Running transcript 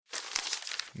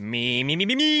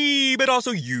Me, but also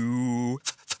you.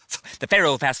 The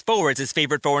Pharaoh fast forwards his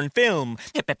favorite foreign film,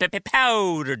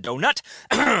 Powder Donut.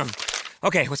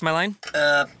 Okay, what's my line?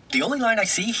 The only line I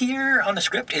see here on the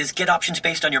script is get options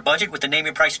based on your budget with the Name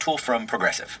Your Price tool from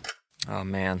Progressive. Oh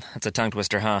man, that's a tongue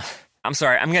twister, huh? I'm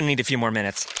sorry, I'm gonna need a few more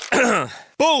minutes.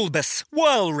 Bulbous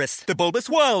Walrus, the Bulbous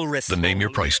Walrus. The Name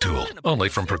Your Price tool, only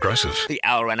from Progressive. The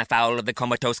owl ran afoul of the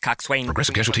comatose coxswain.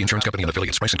 Progressive Casualty Insurance Company and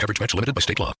affiliates. Price and coverage match limited by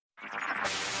state law.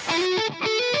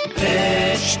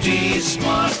 HT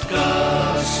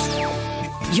Smartcast.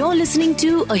 You're listening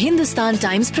to a Hindustan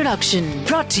Times production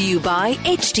brought to you by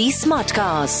HT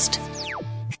Smartcast.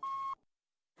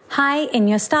 Hi, in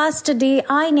your stars today,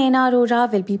 I, Naina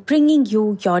Arora, will be bringing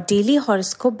you your daily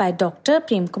horoscope by Dr.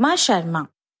 Prem Kumar Sharma.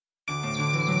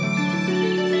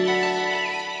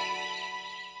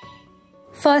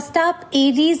 First up,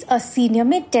 Aries, a senior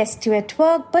may test you at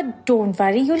work, but don't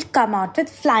worry, you'll come out with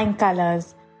flying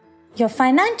colors. Your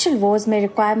financial woes may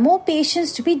require more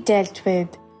patience to be dealt with.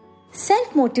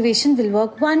 Self-motivation will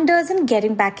work wonders in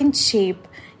getting back in shape.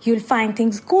 You'll find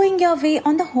things going your way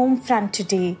on the home front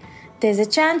today. There's a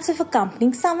chance of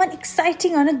accompanying someone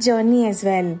exciting on a journey as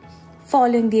well.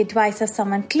 Following the advice of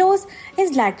someone close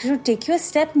is likely to take you a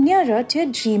step nearer to your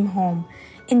dream home.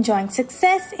 Enjoying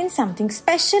success in something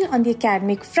special on the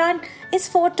academic front is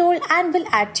foretold and will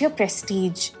add to your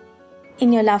prestige.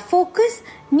 In your love focus,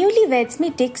 newlyweds may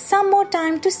take some more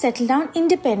time to settle down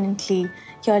independently.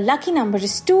 Your lucky number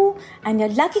is 2 and your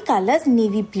lucky color is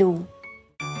navy blue.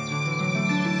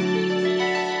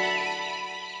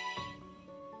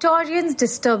 Taurian's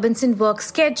disturbance in work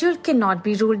schedule cannot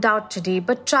be ruled out today,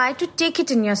 but try to take it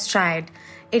in your stride.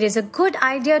 It is a good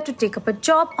idea to take up a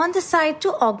job on the side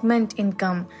to augment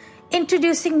income.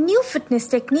 Introducing new fitness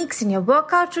techniques in your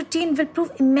workout routine will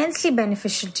prove immensely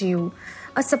beneficial to you.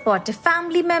 A supportive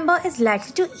family member is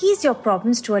likely to ease your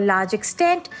problems to a large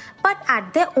extent, but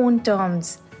at their own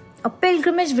terms. A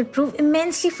pilgrimage will prove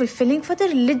immensely fulfilling for the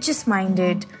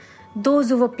religious-minded. Those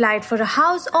who've applied for a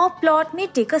house or plot may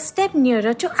take a step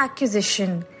nearer to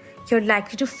acquisition. You're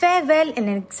likely to fare well in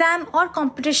an exam or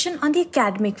competition on the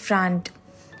academic front.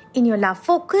 In your love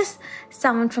focus,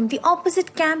 someone from the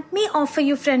opposite camp may offer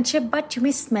you friendship, but you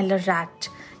may smell a rat.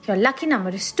 Your lucky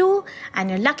number is 2 and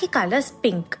your lucky color is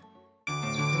pink.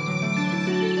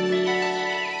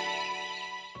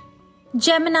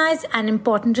 Geminis, an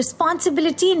important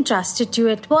responsibility entrusted to you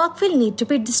at work will need to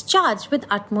be discharged with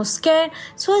utmost care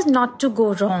so as not to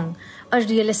go wrong. A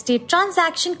real estate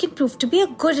transaction can prove to be a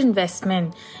good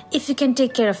investment. If you can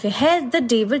take care of your health, the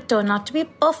day will turn out to be a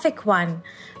perfect one.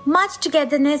 Much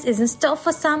togetherness is in store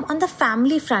for some on the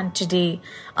family front today.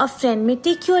 A friend may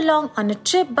take you along on a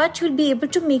trip, but you'll be able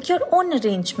to make your own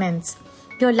arrangements.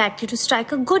 You're likely to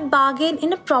strike a good bargain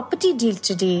in a property deal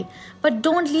today, but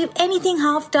don't leave anything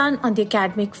half done on the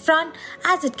academic front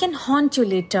as it can haunt you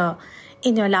later.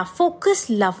 In your love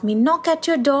focus, love may knock at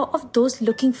your door of those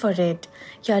looking for it.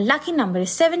 Your lucky number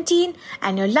is 17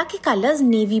 and your lucky color is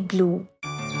navy blue.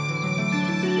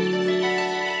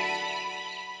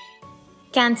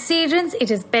 Cancerians, it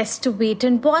is best to wait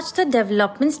and watch the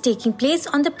developments taking place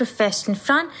on the professional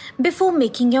front before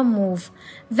making your move.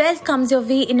 Wealth comes your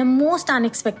way in a most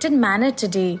unexpected manner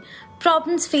today.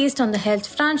 Problems faced on the health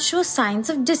front show signs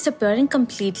of disappearing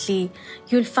completely.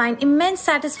 You'll find immense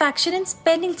satisfaction in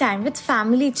spending time with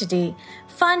family today.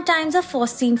 Fun times are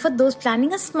foreseen for those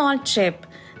planning a small trip.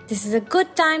 This is a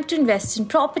good time to invest in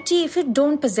property if you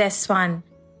don't possess one.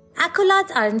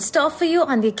 Accolades are in store for you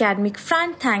on the academic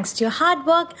front thanks to your hard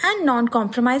work and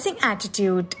non-compromising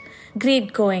attitude.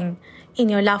 Great going. In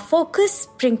your love focus,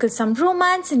 sprinkle some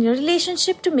romance in your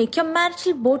relationship to make your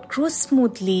marital boat cruise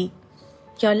smoothly.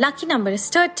 Your lucky number is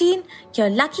 13. Your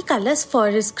lucky color is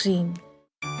forest green.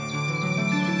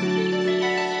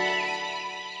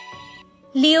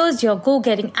 Leos, your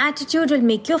go-getting attitude will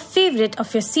make you a favorite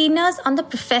of your seniors on the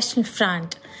professional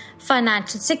front.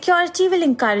 Financial security will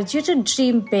encourage you to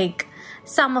dream big.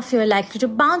 Some of you are likely to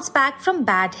bounce back from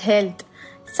bad health.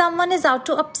 Someone is out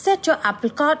to upset your apple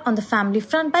cart on the family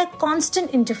front by constant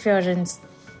interference.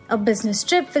 A business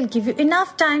trip will give you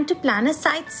enough time to plan a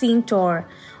sightseeing tour.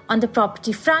 On the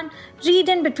property front, read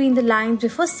in between the lines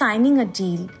before signing a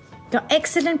deal. Your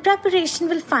excellent preparation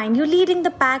will find you leading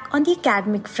the pack on the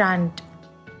academic front.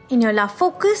 In your love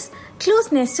focus,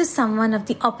 closeness to someone of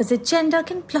the opposite gender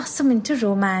can blossom into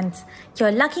romance.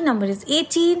 Your lucky number is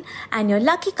 18 and your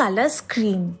lucky color is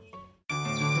cream.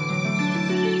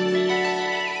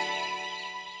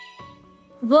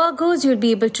 Virgos, you'll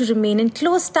be able to remain in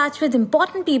close touch with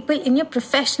important people in your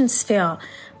professional sphere.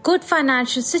 Good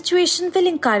financial situation will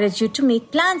encourage you to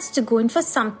make plans to go in for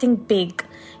something big.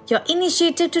 Your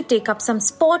initiative to take up some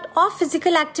sport or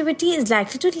physical activity is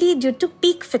likely to lead you to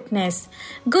peak fitness.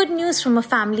 Good news from a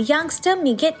family youngster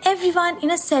may get everyone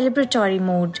in a celebratory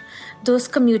mood. Those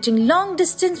commuting long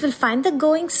distance will find the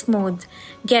going smooth.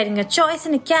 Getting a choice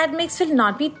in academics will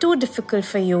not be too difficult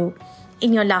for you.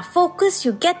 In your love focus,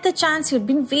 you get the chance you've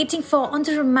been waiting for on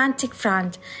the romantic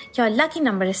front. Your lucky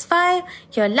number is 5.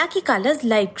 Your lucky color is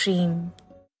light green.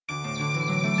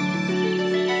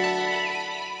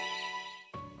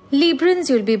 Librans,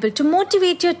 you'll be able to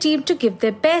motivate your team to give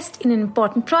their best in an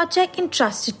important project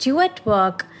entrusted to you at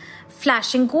work.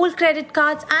 Flashing gold credit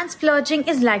cards and splurging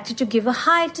is likely to give a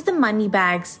high to the money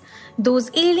bags.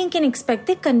 Those ailing can expect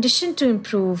their condition to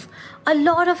improve. A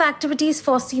lot of activities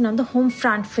foreseen on the home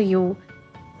front for you.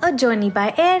 A journey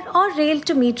by air or rail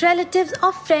to meet relatives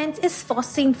or friends is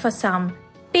foreseen for some.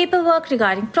 Paperwork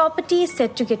regarding property is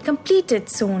set to get completed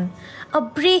soon. A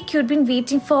break you'd been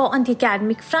waiting for on the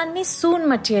academic front may soon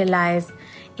materialize.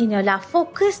 In your love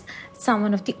focus,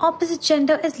 someone of the opposite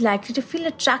gender is likely to feel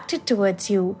attracted towards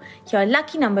you. Your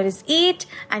lucky number is 8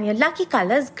 and your lucky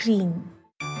color is green.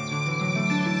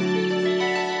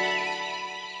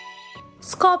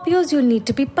 Scorpios, you'll need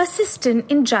to be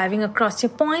persistent in driving across your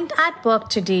point at work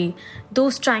today.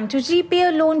 Those trying to repay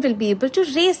a loan will be able to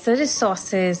raise the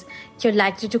resources. You're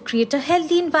likely to create a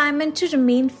healthy environment to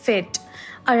remain fit.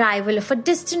 Arrival of a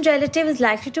distant relative is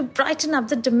likely to brighten up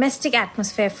the domestic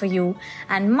atmosphere for you,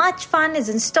 and much fun is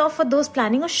in store for those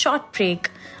planning a short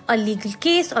break. A legal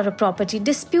case or a property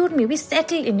dispute may be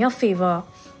settled in your favor.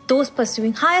 Those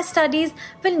pursuing higher studies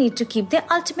will need to keep their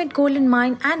ultimate goal in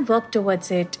mind and work towards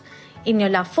it. In your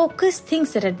love focus,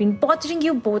 things that had been bothering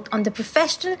you both on the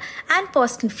professional and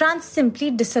personal fronts simply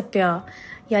disappear.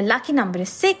 Your lucky number is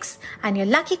 6 and your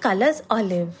lucky color is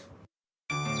olive.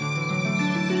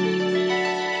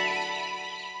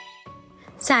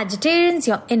 Sagittarians,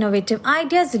 your innovative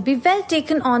ideas will be well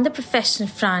taken on the professional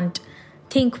front.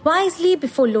 Think wisely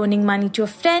before loaning money to a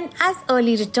friend, as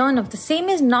early return of the same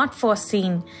is not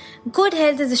foreseen. Good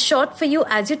health is assured for you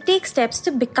as you take steps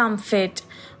to become fit.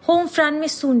 Home front may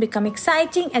soon become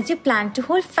exciting as you plan to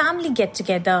hold family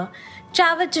get-together.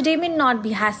 Travel today may not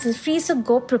be hassle-free, so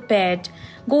go prepared.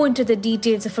 Go into the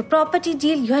details of a property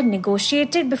deal you had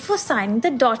negotiated before signing the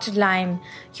dotted line.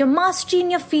 Your mastery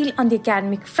in your field on the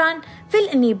academic front will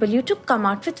enable you to come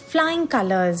out with flying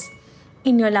colors.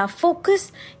 In your love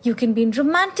focus, you can be in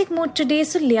romantic mood today,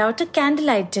 so lay out a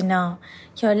candlelight dinner.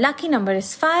 Your lucky number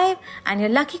is 5 and your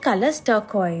lucky color is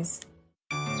turquoise.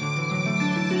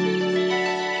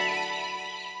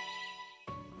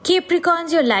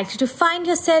 Capricorns, you're likely to find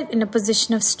yourself in a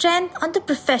position of strength on the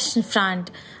professional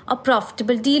front. A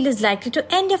profitable deal is likely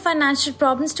to end your financial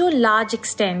problems to a large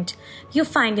extent. You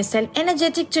find yourself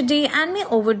energetic today and may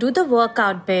overdo the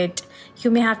workout bit. You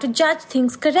may have to judge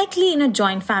things correctly in a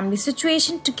joint family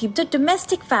situation to keep the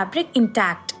domestic fabric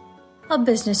intact. A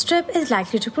business trip is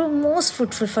likely to prove most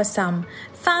fruitful for some.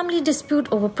 Family dispute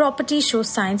over property shows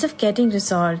signs of getting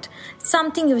resolved.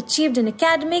 Something you've achieved in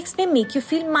academics may make you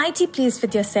feel mighty pleased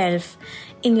with yourself.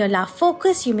 In your love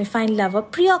focus, you may find lover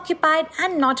preoccupied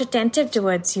and not attentive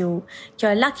towards you.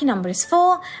 Your lucky number is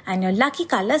 4 and your lucky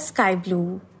color is sky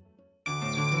blue.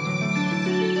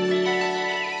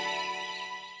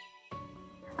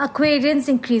 Aquarians,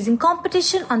 increasing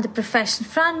competition on the professional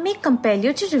front may compel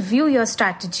you to review your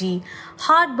strategy.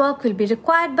 Hard work will be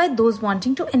required by those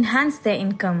wanting to enhance their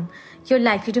income. You're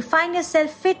likely to find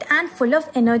yourself fit and full of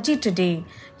energy today.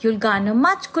 You'll garner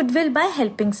much goodwill by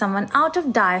helping someone out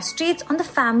of dire straits on the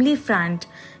family front.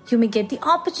 You may get the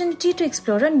opportunity to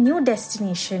explore a new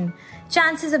destination.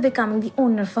 Chances of becoming the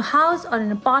owner of a house or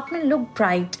an apartment look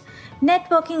bright.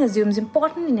 Networking assumes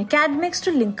important in academics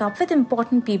to link up with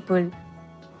important people.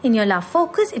 In your love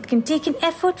focus, it can take an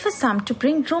effort for some to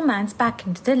bring romance back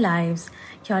into their lives.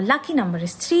 Your lucky number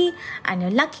is 3 and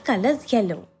your lucky color is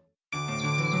yellow.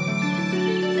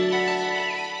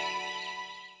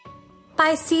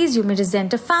 Pisces, you may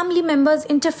resent a family member's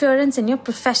interference in your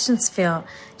professional sphere.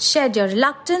 Shed your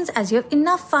reluctance as you have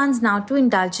enough funds now to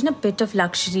indulge in a bit of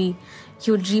luxury.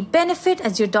 You'll reap benefit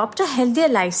as you adopt a healthier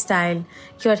lifestyle.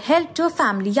 Your help to a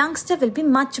family youngster will be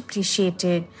much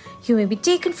appreciated. You may be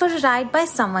taken for a ride by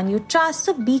someone you trust,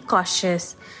 so be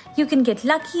cautious. You can get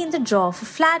lucky in the draw of a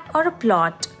flat or a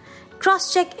plot.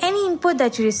 Cross-check any input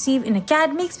that you receive in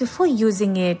academics before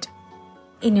using it.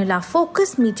 In your love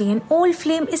focus, meeting an old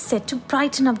flame is set to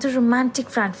brighten up the romantic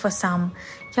front for some.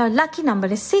 Your lucky number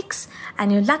is 6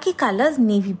 and your lucky color is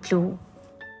navy blue.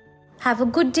 Have a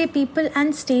good day, people,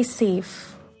 and stay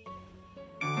safe.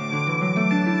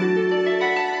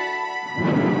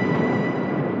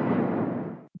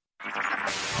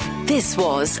 This This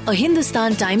was a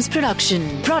Hindustan Times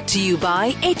production brought to you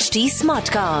by HT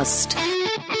Smartcast.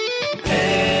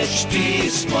 HT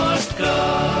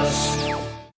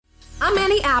Smartcast. I'm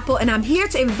Annie Apple, and I'm here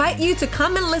to invite you to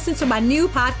come and listen to my new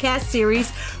podcast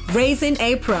series, Raising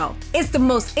a Pro. It's the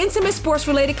most intimate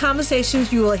sports-related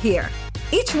conversations you will hear.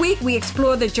 Each week, we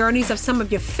explore the journeys of some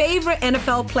of your favorite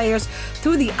NFL players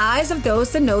through the eyes of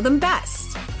those that know them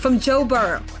best. From Joe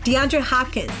Burrow, DeAndre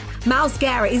Hopkins, Myles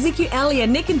Garrett, Ezekiel Elliott,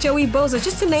 Nick and Joey Bosa,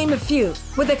 just to name a few.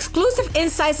 With exclusive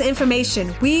insights and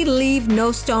information, we leave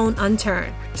no stone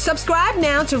unturned. Subscribe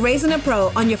now to Raising a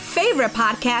Pro on your favorite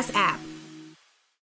podcast app.